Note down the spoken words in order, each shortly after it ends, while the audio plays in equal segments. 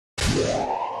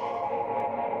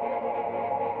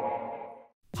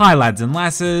Hi lads and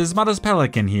lasses,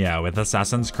 modestpelican here with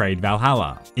Assassin's Creed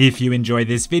Valhalla. If you enjoy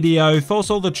this video, force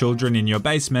all the children in your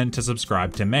basement to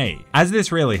subscribe to me, as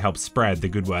this really helps spread the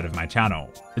good word of my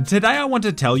channel. Today I want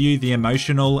to tell you the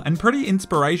emotional and pretty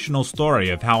inspirational story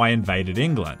of how I invaded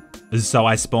England. So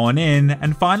I spawn in,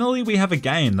 and finally we have a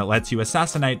game that lets you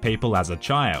assassinate people as a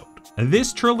child.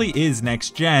 This truly is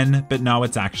next gen, but no,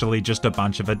 it's actually just a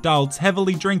bunch of adults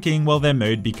heavily drinking while their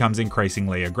mood becomes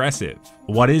increasingly aggressive.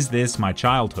 What is this, my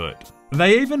childhood?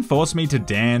 They even force me to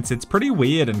dance, it's pretty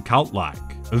weird and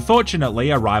cult-like.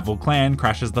 Fortunately, a rival clan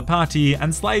crashes the party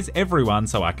and slays everyone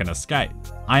so I can escape.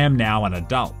 I am now an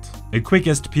adult. The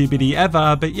quickest puberty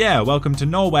ever, but yeah, welcome to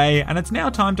Norway, and it's now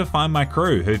time to find my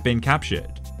crew who've been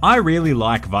captured. I really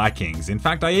like Vikings, in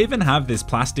fact I even have this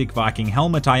plastic Viking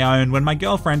helmet I own when my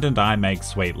girlfriend and I make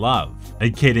sweet love.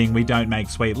 Kidding, we don't make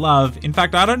sweet love, in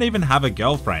fact I don't even have a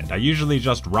girlfriend, I usually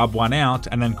just rub one out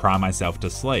and then cry myself to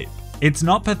sleep. It's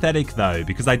not pathetic though,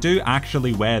 because I do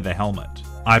actually wear the helmet.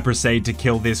 I proceed to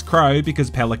kill this crow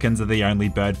because pelicans are the only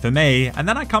bird for me, and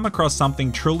then I come across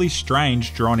something truly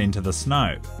strange drawn into the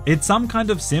snow. It's some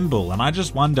kind of symbol and I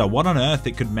just wonder what on earth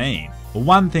it could mean.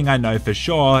 One thing I know for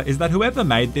sure is that whoever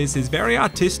made this is very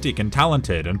artistic and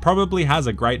talented and probably has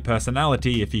a great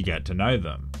personality if you get to know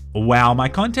them. Wow, my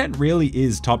content really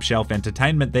is top shelf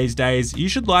entertainment these days. You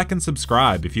should like and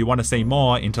subscribe if you want to see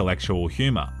more intellectual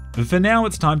humor. For now,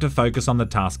 it's time to focus on the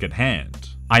task at hand.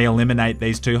 I eliminate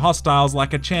these two hostiles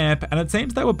like a champ, and it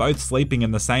seems they were both sleeping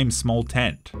in the same small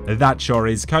tent. That sure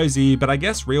is cozy, but I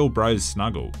guess real bros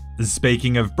snuggle.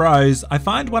 Speaking of bros, I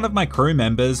find one of my crew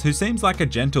members who seems like a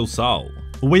gentle soul.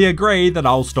 We agree that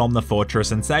I'll storm the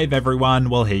fortress and save everyone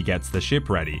while he gets the ship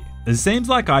ready. It seems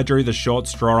like I drew the short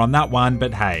straw on that one,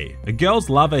 but hey, girls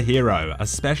love a hero,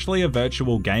 especially a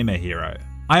virtual gamer hero.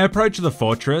 I approach the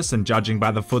fortress, and judging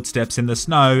by the footsteps in the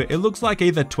snow, it looks like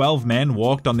either 12 men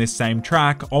walked on this same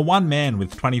track or one man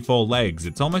with 24 legs,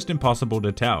 it's almost impossible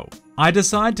to tell. I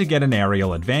decide to get an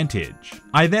aerial advantage.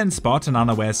 I then spot an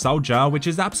unaware soldier, which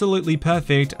is absolutely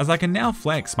perfect as I can now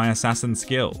flex my assassin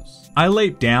skills. I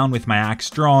leap down with my axe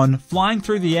drawn, flying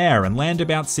through the air and land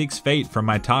about 6 feet from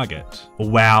my target.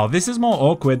 Wow, this is more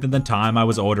awkward than the time I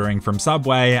was ordering from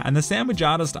Subway and the sandwich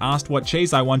artist asked what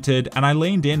cheese I wanted and I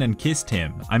leaned in and kissed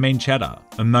him, I mean cheddar.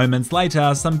 Moments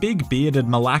later, some big bearded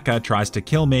malacca tries to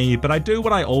kill me, but I do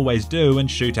what I always do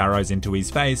and shoot arrows into his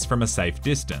face from a safe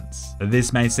distance.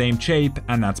 This may seem cheap,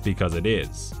 and that's because it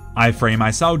is. I free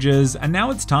my soldiers, and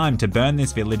now it's time to burn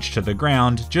this village to the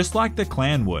ground, just like the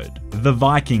clan would. The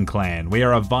Viking clan, we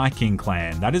are a Viking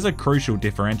clan, that is a crucial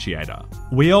differentiator.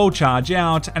 We all charge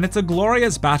out, and it's a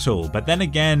glorious battle, but then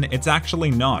again, it's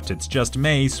actually not, it's just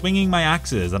me swinging my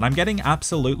axes and I'm getting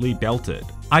absolutely belted.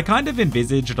 I kind of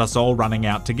envisaged us all running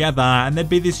out together and there'd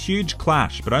be this huge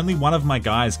clash, but only one of my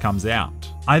guys comes out.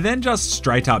 I then just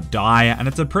straight up die, and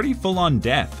it's a pretty full-on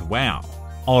death, wow.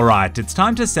 Alright, it's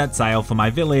time to set sail for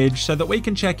my village so that we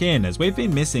can check in as we've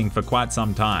been missing for quite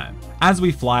some time. As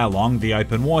we fly along the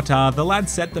open water, the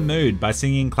lads set the mood by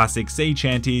singing classic sea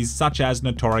chanties such as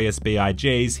Notorious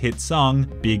B.I.G.'s hit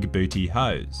song, Big Booty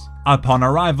Hose. Upon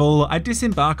arrival, I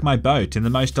disembark my boat in the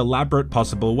most elaborate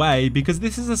possible way because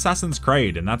this is Assassin's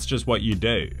Creed and that's just what you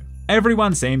do.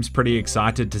 Everyone seems pretty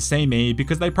excited to see me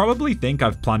because they probably think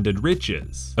I've plundered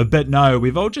riches. But no,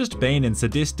 we've all just been in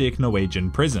sadistic Norwegian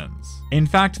prisons. In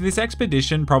fact, this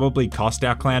expedition probably cost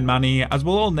our clan money as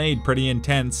we'll all need pretty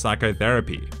intense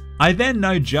psychotherapy. I then,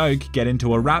 no joke, get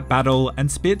into a rap battle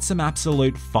and spit some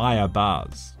absolute fire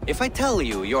bars. If I tell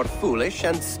you you're foolish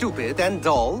and stupid and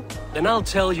dull, then I'll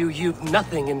tell you you've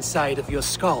nothing inside of your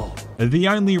skull. The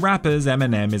only rappers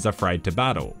Eminem is afraid to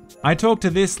battle. I talk to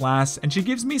this lass and she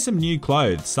gives me some new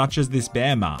clothes such as this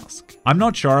bear mask. I'm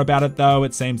not sure about it though,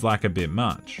 it seems like a bit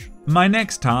much. My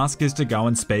next task is to go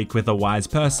and speak with a wise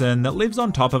person that lives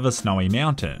on top of a snowy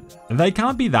mountain. They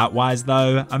can't be that wise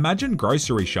though, imagine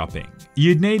grocery shopping.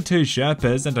 You'd need 2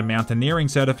 Sherpas and a mountaineering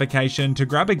certification to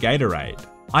grab a Gatorade.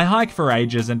 I hike for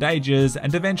ages and ages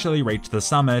and eventually reach the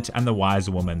summit and the wise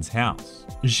woman's house.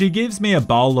 She gives me a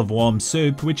bowl of warm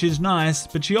soup, which is nice,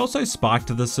 but she also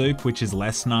spiked the soup, which is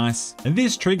less nice.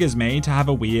 This triggers me to have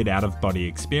a weird out-of-body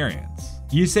experience.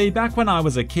 You see, back when I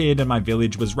was a kid and my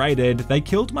village was raided, they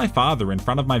killed my father in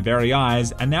front of my very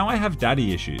eyes, and now I have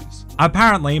daddy issues.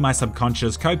 Apparently, my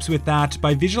subconscious copes with that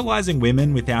by visualizing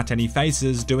women without any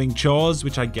faces doing chores,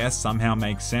 which I guess somehow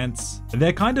makes sense.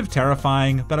 They're kind of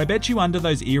terrifying, but I bet you under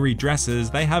those eerie dresses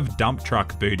they have dump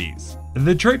truck booties.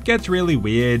 The trip gets really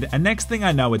weird, and next thing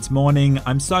I know it's morning,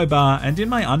 I'm sober and in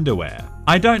my underwear.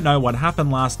 I don't know what happened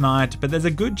last night, but there's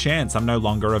a good chance I'm no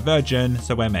longer a virgin,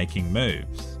 so we're making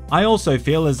moves. I also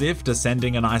feel as if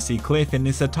descending an icy cliff in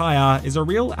this attire is a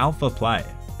real alpha play.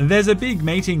 There's a big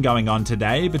meeting going on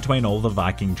today between all the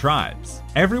Viking tribes.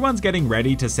 Everyone's getting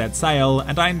ready to set sail,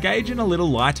 and I engage in a little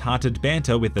light-hearted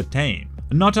banter with the team.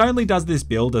 Not only does this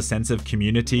build a sense of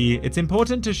community, it's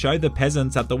important to show the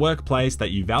peasants at the workplace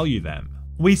that you value them.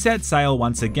 We set sail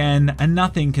once again, and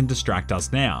nothing can distract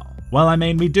us now. Well, I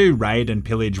mean, we do raid and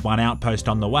pillage one outpost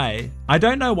on the way. I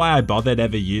don't know why I bothered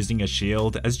ever using a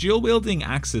shield, as dual-wielding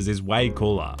axes is way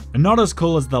cooler. Not as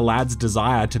cool as the lads'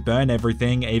 desire to burn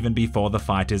everything even before the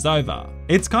fight is over.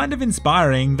 It's kind of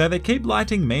inspiring, though they keep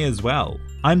lighting me as well.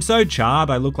 I'm so charred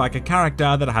I look like a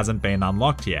character that hasn't been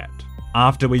unlocked yet.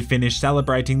 After we finish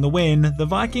celebrating the win, the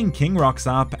Viking King rocks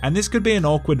up, and this could be an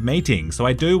awkward meeting, so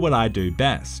I do what I do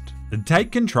best.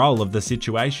 Take control of the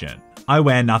situation. I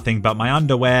wear nothing but my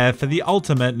underwear for the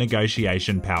ultimate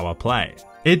negotiation power play.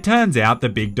 It turns out the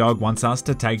big dog wants us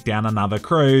to take down another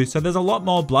crew, so there's a lot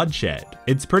more bloodshed.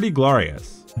 It's pretty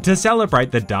glorious. To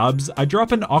celebrate the dubs, I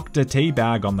drop an octa tea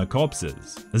bag on the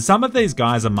corpses. Some of these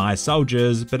guys are my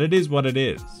soldiers, but it is what it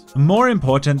is. More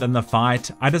important than the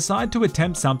fight, I decide to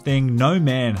attempt something no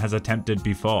man has attempted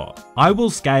before. I will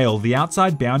scale the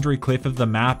outside boundary cliff of the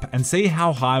map and see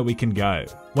how high we can go.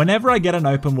 Whenever I get an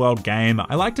open world game,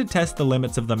 I like to test the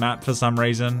limits of the map for some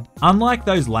reason. Unlike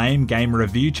those lame game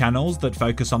review channels that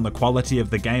focus on the quality of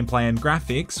the gameplay and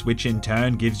graphics, which in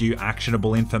turn gives you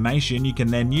actionable information you can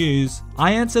then use,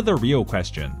 I answer the real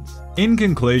questions. In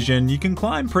conclusion, you can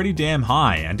climb pretty damn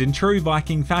high, and in true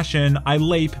Viking fashion, I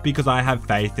leap because I have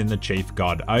faith in the chief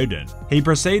god Odin. He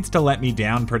proceeds to let me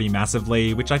down pretty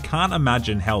massively, which I can't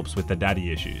imagine helps with the daddy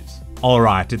issues.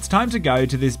 Alright, it's time to go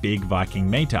to this big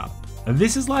Viking meetup.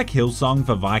 This is like Hillsong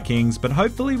for Vikings, but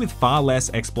hopefully with far less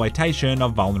exploitation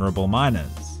of vulnerable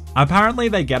minors. Apparently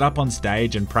they get up on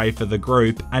stage and pray for the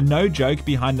group, and no joke,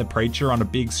 behind the preacher on a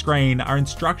big screen are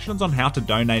instructions on how to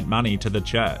donate money to the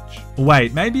church.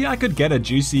 Wait, maybe I could get a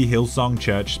juicy Hillsong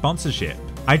church sponsorship.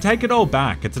 I take it all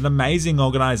back, it's an amazing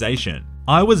organisation.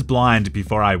 I was blind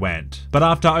before I went, but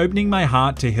after opening my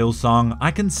heart to Hillsong,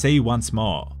 I can see once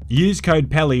more. Use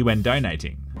code PELI when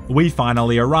donating. We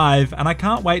finally arrive, and I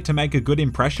can't wait to make a good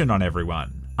impression on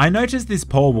everyone. I notice this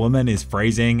poor woman is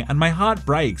freezing, and my heart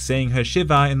breaks seeing her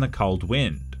shiver in the cold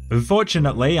wind.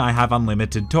 Fortunately, I have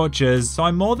unlimited torches, so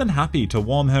I'm more than happy to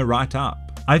warm her right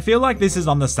up. I feel like this is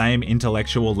on the same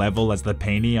intellectual level as the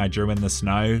peenie I drew in the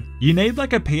snow. You need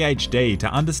like a PhD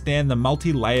to understand the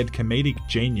multi-layered comedic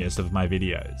genius of my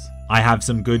videos. I have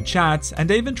some good chats,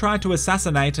 and even try to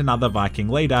assassinate another Viking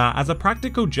leader as a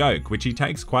practical joke, which he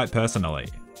takes quite personally.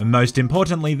 Most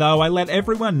importantly though, I let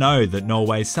everyone know that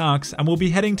Norway sucks and we'll be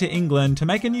heading to England to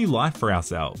make a new life for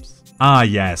ourselves. Ah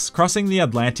yes, crossing the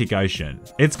Atlantic Ocean.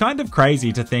 It's kind of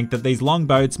crazy to think that these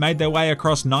longboats made their way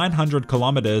across 900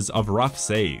 kilometers of rough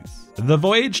seas. The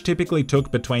voyage typically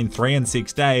took between 3 and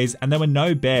 6 days, and there were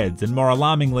no beds, and more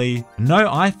alarmingly, no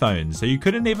iPhones, so you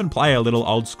couldn't even play a little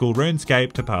old school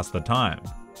RuneScape to pass the time.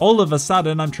 All of a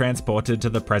sudden, I'm transported to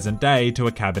the present day to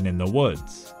a cabin in the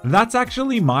woods. That's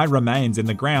actually my remains in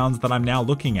the grounds that I'm now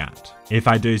looking at. If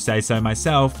I do say so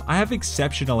myself, I have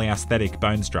exceptionally aesthetic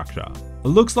bone structure.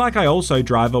 Looks like I also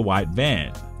drive a white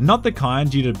van. Not the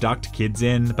kind you'd abduct kids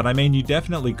in, but I mean you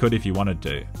definitely could if you wanted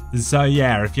to. So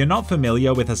yeah, if you're not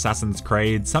familiar with Assassin's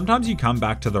Creed, sometimes you come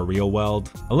back to the real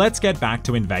world. Let's get back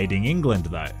to invading England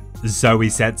though. So we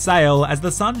set sail as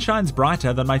the sun shines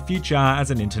brighter than my future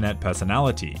as an internet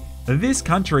personality. This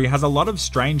country has a lot of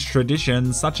strange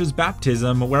traditions, such as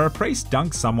baptism, where a priest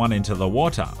dunks someone into the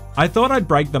water. I thought I'd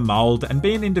break the mold and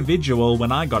be an individual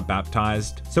when I got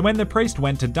baptized, so when the priest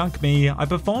went to dunk me, I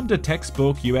performed a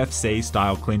textbook UFC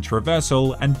style clinch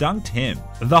reversal and dunked him.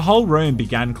 The whole room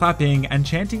began clapping and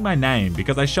chanting my name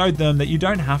because I showed them that you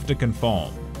don't have to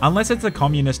conform. Unless it's a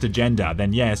communist agenda,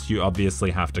 then yes, you obviously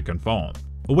have to conform.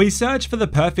 We search for the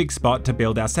perfect spot to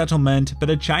build our settlement, but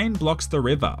a chain blocks the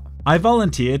river. I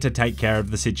volunteer to take care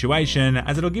of the situation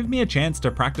as it'll give me a chance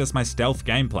to practice my stealth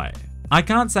gameplay. I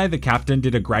can't say the captain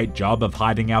did a great job of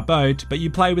hiding our boat, but you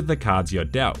play with the cards you're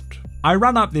dealt. I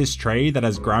run up this tree that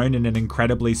has grown in an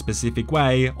incredibly specific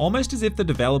way, almost as if the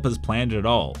developers planned it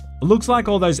all. Looks like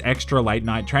all those extra late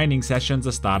night training sessions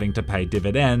are starting to pay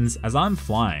dividends as I'm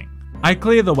flying. I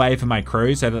clear the way for my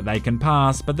crew so that they can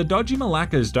pass, but the dodgy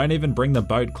Malakas don't even bring the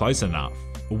boat close enough.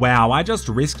 Wow, I just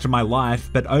risked my life,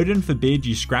 but Odin forbid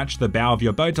you scratch the bow of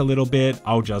your boat a little bit,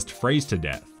 I'll just freeze to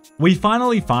death. We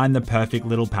finally find the perfect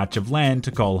little patch of land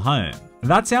to call home.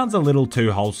 That sounds a little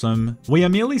too wholesome. We are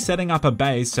merely setting up a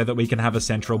base so that we can have a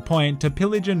central point to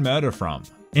pillage and murder from.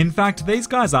 In fact, these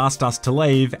guys asked us to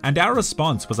leave, and our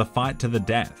response was a fight to the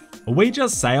death. We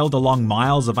just sailed along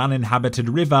miles of uninhabited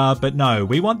river, but no,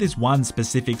 we want this one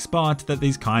specific spot that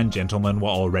these kind gentlemen were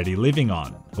already living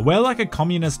on. We're like a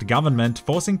communist government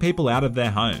forcing people out of their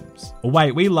homes.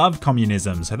 Wait, we love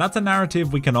communism, so that's a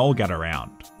narrative we can all get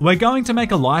around. We're going to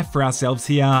make a life for ourselves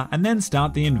here and then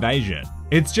start the invasion.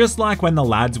 It's just like when the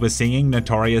lads were singing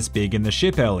Notorious Big in the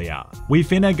ship earlier. We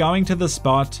finna going to the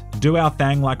spot, do our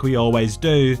thing like we always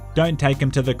do, don't take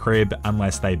them to the crib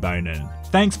unless they bonin'.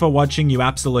 Thanks for watching, you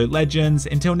absolute legends.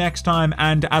 Until next time,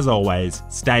 and as always,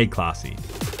 stay classy.